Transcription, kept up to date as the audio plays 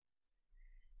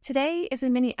Today is a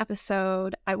mini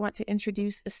episode. I want to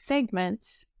introduce a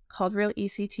segment called Real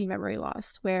ECT Memory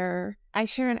Loss, where I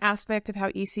share an aspect of how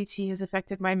ECT has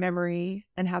affected my memory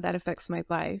and how that affects my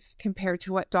life compared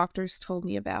to what doctors told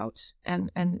me about and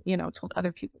told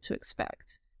other people to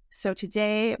expect. So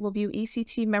today we'll view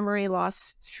ECT memory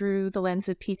loss through the lens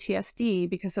of PTSD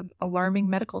because of alarming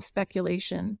medical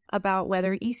speculation about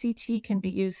whether ECT can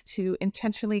be used to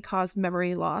intentionally cause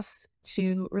memory loss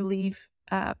to relieve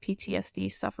PTSD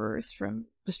sufferers from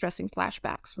distressing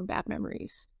flashbacks from bad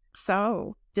memories.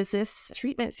 So, does this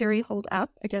treatment theory hold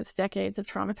up against decades of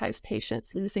traumatized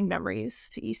patients losing memories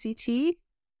to ECT?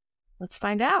 Let's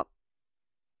find out.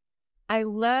 I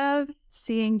love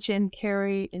seeing Jim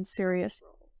Carrey in serious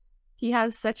roles. He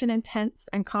has such an intense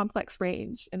and complex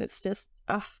range, and it's just,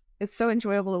 it's so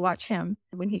enjoyable to watch him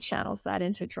when he channels that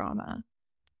into drama.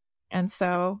 And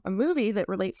so a movie that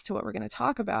relates to what we're going to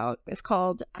talk about is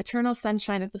called Eternal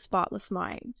Sunshine of the Spotless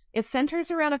Mind. It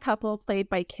centers around a couple played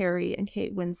by Carrie and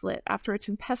Kate Winslet. After a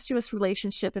tempestuous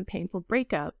relationship and painful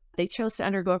breakup, they chose to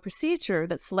undergo a procedure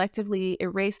that selectively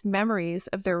erased memories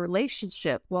of their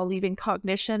relationship while leaving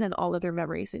cognition and all of their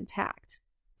memories intact.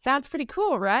 Sounds pretty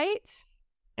cool, right?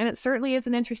 And it certainly is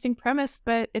an interesting premise,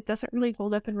 but it doesn't really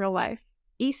hold up in real life.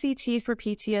 ECT for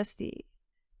PTSD.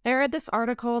 I read this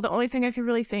article. The only thing I could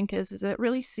really think is it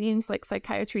really seems like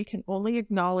psychiatry can only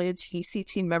acknowledge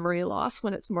ECT memory loss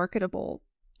when it's marketable.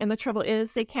 And the trouble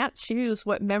is they can't choose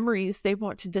what memories they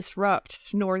want to disrupt,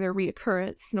 nor their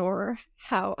reoccurrence, nor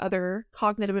how other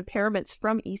cognitive impairments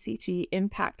from ECT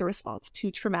impact the response to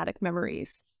traumatic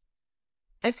memories.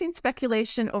 I've seen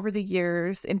speculation over the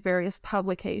years in various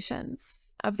publications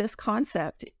of this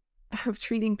concept of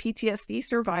treating PTSD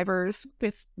survivors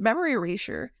with memory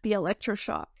erasure, the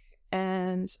electroshock.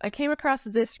 And I came across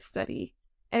this study.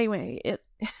 Anyway, it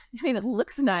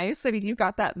looks nice. I mean, you've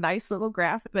got that nice little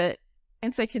graph, but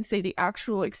and so I can say the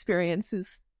actual experience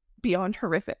is beyond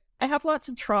horrific. I have lots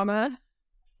of trauma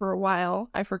for a while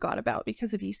I forgot about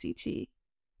because of ECT.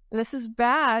 And this is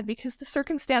bad because the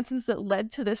circumstances that led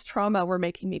to this trauma were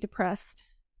making me depressed,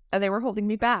 and they were holding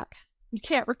me back. You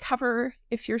can't recover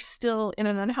if you're still in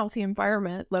an unhealthy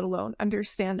environment, let alone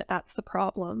understand that that's the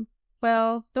problem.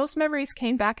 Well, those memories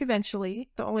came back eventually.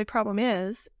 The only problem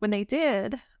is, when they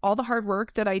did, all the hard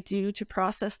work that I do to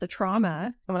process the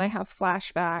trauma, and when I have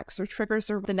flashbacks or triggers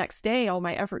or the next day, all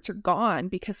my efforts are gone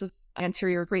because of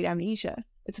anterior great amnesia.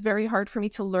 It's very hard for me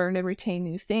to learn and retain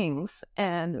new things.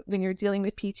 And when you're dealing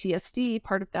with PTSD,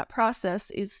 part of that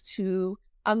process is to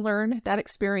unlearn that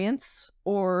experience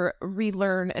or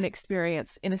relearn an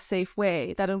experience in a safe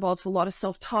way. That involves a lot of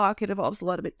self-talk. It involves a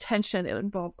lot of attention. It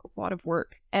involves a lot of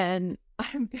work. And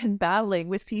I've been battling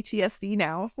with PTSD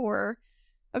now for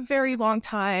a very long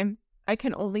time. I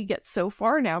can only get so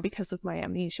far now because of my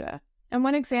amnesia. And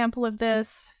one example of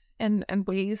this and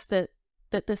ways that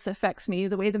this affects me,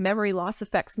 the way the memory loss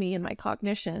affects me and my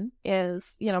cognition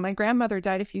is, my grandmother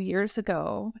died a few years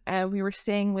ago and we were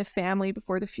staying with family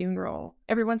before the funeral.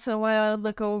 Every once in a while, I'd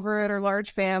look over at our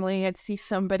large family. I'd see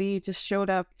somebody just showed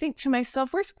up. Think to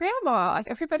myself, where's grandma?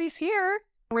 Everybody's here.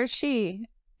 Where's she?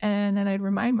 And then I'd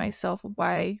remind myself of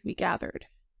why we gathered.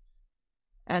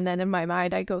 And then in my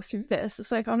mind, I go through this.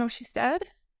 It's like, oh no, she's dead.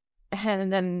 And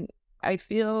then I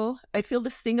feel the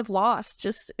sting of loss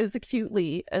just as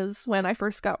acutely as when I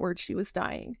first got word she was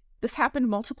dying. This happened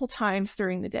multiple times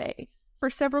during the day,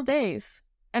 for several days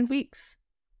and weeks.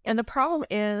 And the problem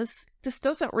is, this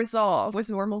doesn't resolve with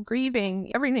normal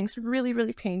grieving. Everything's really,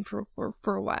 really painful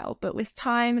for a while. But with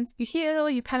time, and you heal,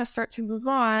 you kind of start to move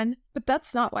on. But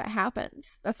that's not what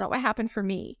happens. That's not what happened for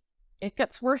me. It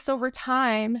gets worse over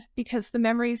time because the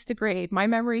memories degrade. My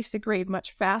memories degrade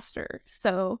much faster.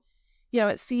 So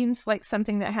it seems like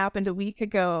something that happened a week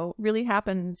ago really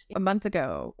happened a month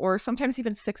ago, or sometimes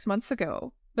even 6 months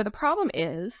ago. But the problem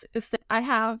is that I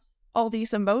have all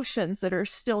these emotions that are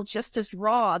still just as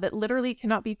raw that literally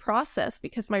cannot be processed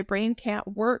because my brain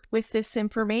can't work with this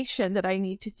information that I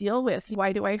need to deal with.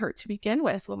 Why do I hurt to begin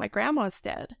with? Well, my grandma's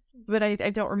dead. But I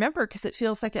don't remember because it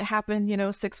feels like it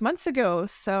happened, 6 months ago.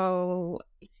 So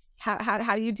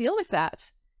how do you deal with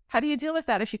that? How do you deal with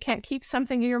that if you can't keep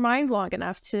something in your mind long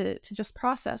enough to just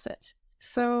process it?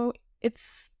 So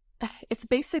it's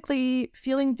basically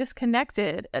feeling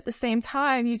disconnected. At the same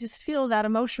time, you just feel that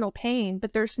emotional pain,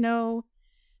 but there's no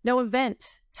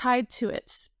event tied to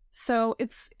it. So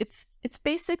it's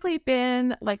basically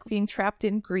been like being trapped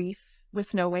in grief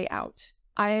with no way out.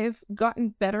 I've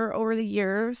gotten better over the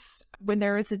years when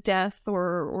there is a death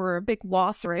or a big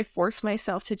loss, or I force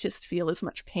myself to just feel as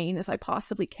much pain as I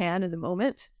possibly can in the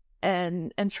moment.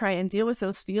 and try and deal with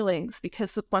those feelings,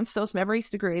 because once those memories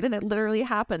degrade, and it literally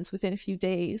happens within a few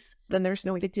days, then there's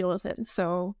no way to deal with it. And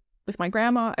so with my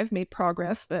grandma, I've made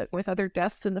progress, but with other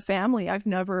deaths in the family,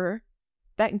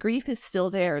 that grief is still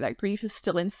there. That grief is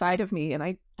still inside of me, and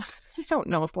I don't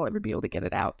know if I'll ever be able to get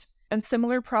it out. And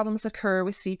similar problems occur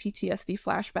with CPTSD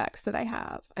flashbacks that I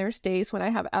have. There's days when I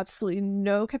have absolutely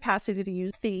no capacity to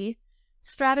use the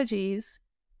strategies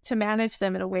to manage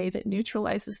them in a way that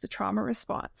neutralizes the trauma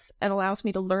response and allows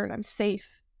me to learn I'm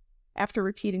safe after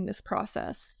repeating this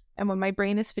process. And when my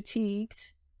brain is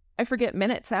fatigued, I forget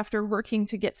minutes after working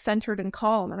to get centered and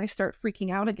calm, and I start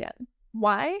freaking out again.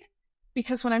 Why?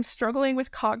 Because when I'm struggling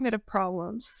with cognitive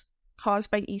problems caused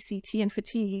by ECT and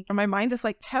fatigue, my mind is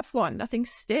like Teflon, nothing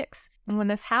sticks. And when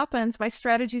this happens, my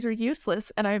strategies are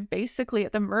useless, and I'm basically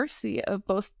at the mercy of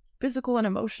both physical and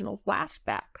emotional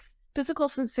flashbacks. Physical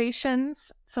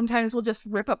sensations sometimes will just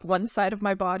rip up one side of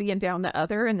my body and down the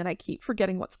other, and then I keep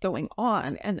forgetting what's going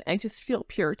on, and I just feel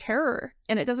pure terror.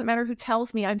 And it doesn't matter who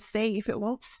tells me I'm safe, it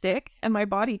won't stick, and my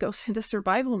body goes into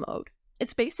survival mode.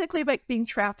 It's basically like being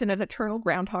trapped in an eternal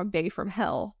Groundhog Day from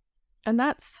hell. And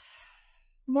that's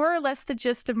more or less the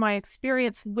gist of my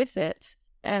experience with it.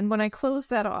 And when I close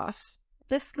that off,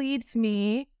 this leads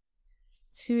me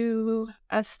to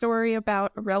a story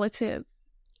about a relative.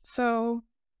 So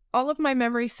all of my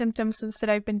memory symptoms that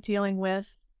I've been dealing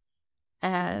with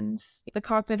and the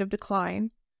cognitive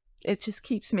decline, it just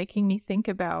keeps making me think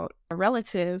about a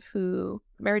relative who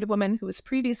married a woman who was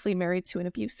previously married to an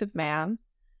abusive man,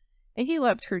 and he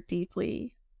loved her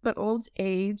deeply. But in old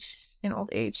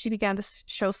age, she began to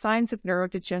show signs of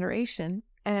neurodegeneration,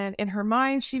 and in her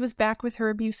mind, she was back with her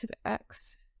abusive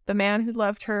ex. The man who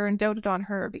loved her and doted on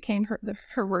her became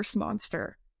her worst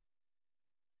monster.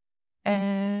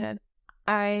 And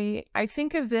I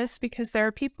think of this because there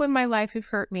are people in my life who've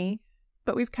hurt me,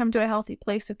 but we've come to a healthy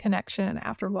place of connection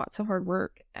after lots of hard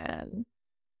work. And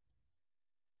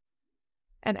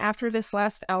after this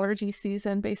last allergy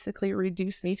season basically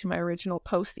reduced me to my original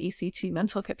post-ECT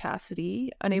mental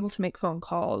capacity, unable to make phone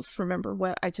calls, remember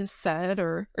what I just said,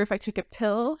 or if I took a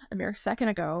pill a mere second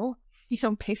ago,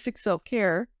 basic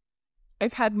self-care,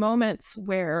 I've had moments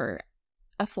where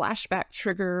a flashback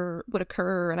trigger would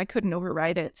occur and I couldn't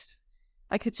override it.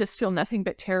 I could just feel nothing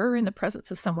but terror in the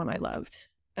presence of someone I loved,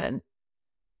 and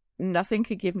nothing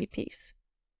could give me peace.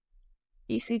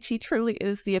 ECT truly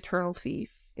is the eternal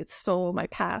thief. It stole my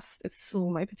past, it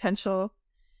stole my potential,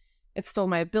 it stole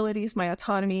my abilities, my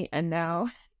autonomy, and now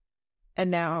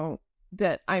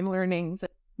that I'm learning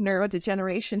that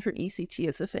neurodegeneration from ECT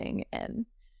is a thing, and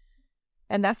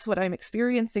that's what I'm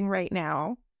experiencing right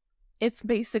now. It's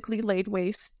basically laid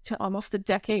waste to almost a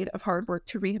decade of hard work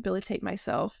to rehabilitate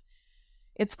myself,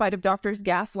 in spite of doctors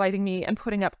gaslighting me and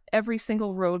putting up every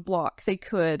single roadblock they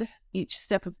could each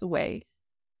step of the way.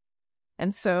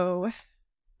 And so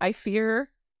I fear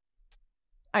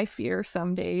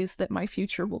some days that my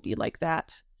future will be like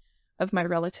that of my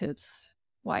relative's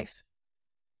wife.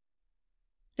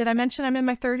 Did I mention I'm in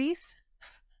my 30s?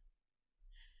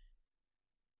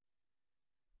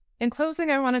 In closing,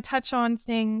 I want to touch on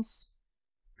things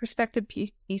prospective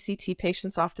ECT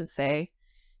patients often say,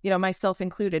 myself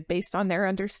included, based on their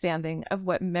understanding of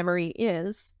what memory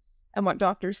is and what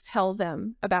doctors tell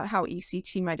them about how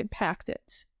ECT might impact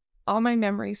it. All my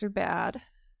memories are bad.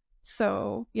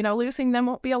 So, losing them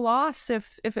won't be a loss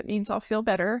if it means I'll feel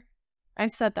better.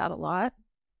 I've said that a lot,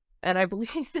 and I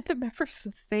believe that the memories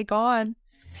will stay gone.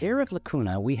 Here at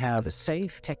Lacuna, we have a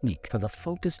safe technique for the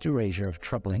focused erasure of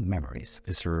troubling memories.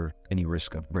 Is there any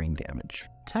risk of brain damage?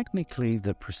 Technically,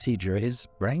 the procedure is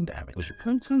brain damage, which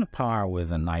comes on a par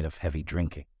with a night of heavy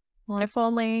drinking. Well, if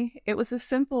only it was as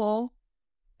simple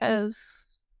as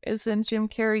in Jim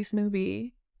Carrey's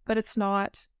movie, but it's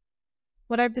not.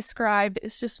 What I've described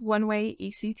is just one way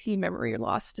ECT memory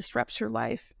loss disrupts your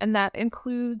life, and that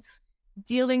includes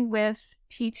dealing with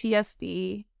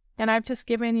PTSD. And I've just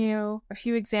given you a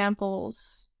few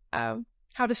examples of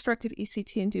how destructive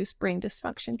ECT-induced brain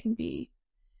dysfunction can be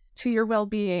to your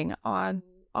well-being on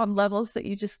levels that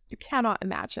you cannot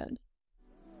imagine.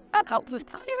 I don't even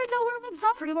know where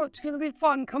I'm going. It's going to be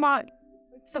fun. Come on.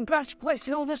 It's the best place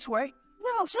to go this way.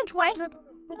 No, since way.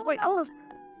 Wait,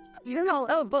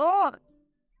 but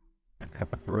I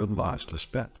haven't really lost to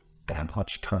spend that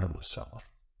much time with someone.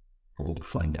 We'll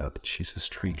find out that she's a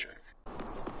stranger.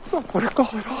 I better call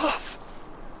it off.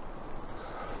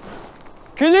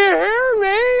 Can you hear me?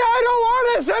 I don't want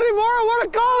this anymore. I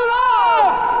want to call it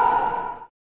off.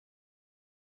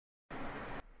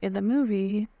 In the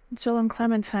movie, Jill and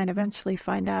Clementine eventually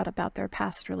find out about their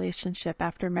past relationship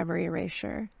after memory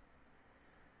erasure.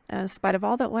 In spite of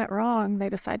all that went wrong, they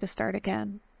decide to start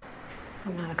again.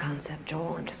 I'm not a concept,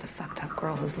 Joel. I'm just a fucked up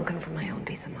girl who's looking for my own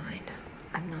peace of mind.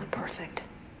 I'm not perfect.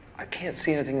 I can't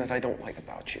see anything that I don't like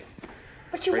about you.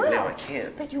 But you will. Right now, I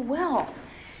can't. But you will.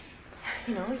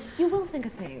 You know, you will think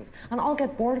of things. And I'll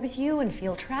get bored with you and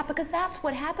feel trapped because that's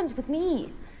what happens with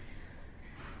me.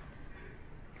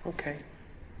 Okay.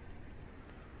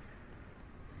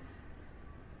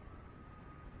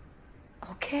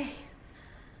 Okay.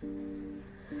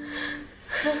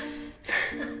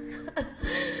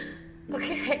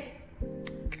 Okay.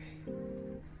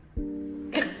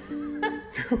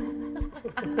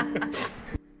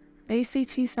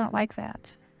 ACT's not like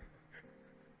that.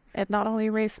 It not only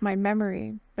erased my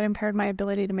memory, but impaired my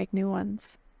ability to make new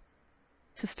ones.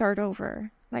 To start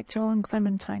over, like Joel and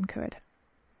Clementine could.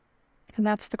 And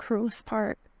that's the cruelest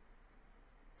part.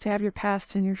 To have your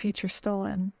past and your future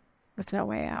stolen, with no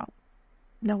way out.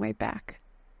 No way back.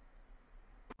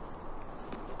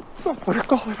 I better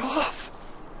call it off.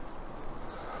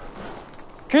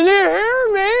 Can you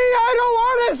hear me? I don't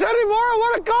want this anymore. I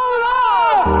want to call it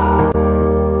off.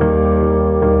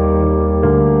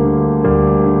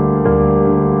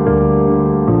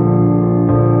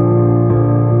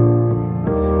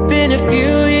 Been a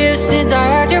few years since I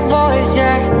heard your voice,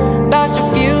 yeah. Lost a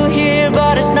few here,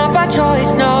 but it's not by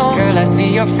choice, no. 'Cause girl, I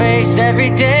see your face every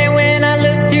day when I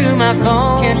look through my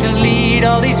phone. Can't delete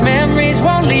all these memories,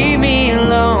 won't leave me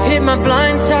alone. Hit my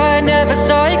blind side, never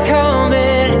saw you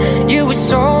coming. You were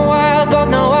so wild, but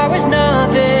no, I was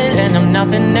nothing. And I'm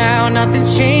nothing now,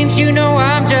 nothing's changed. You know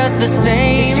I'm just the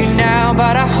same. Miss you now,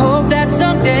 but I hope that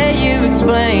someday you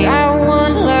explain. That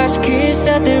one last kiss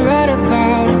that they write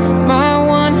about, my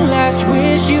one last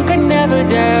wish you could never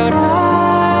doubt. I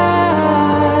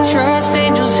trust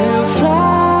angels who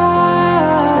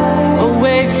fly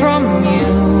away from you.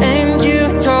 And you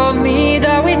told me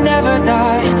that we'd never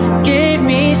die. Gave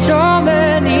me so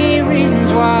many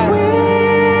reasons why we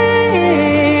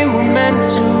were meant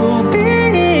to be.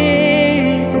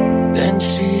 Then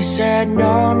she said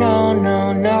no, no,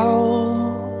 no, no.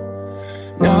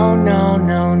 No, no,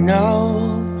 no, no.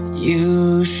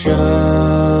 You should.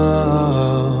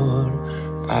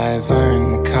 I've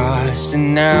earned the cost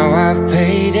and now I've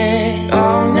paid it.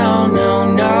 Oh no, no,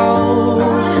 no.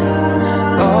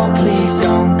 Oh please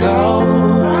don't go.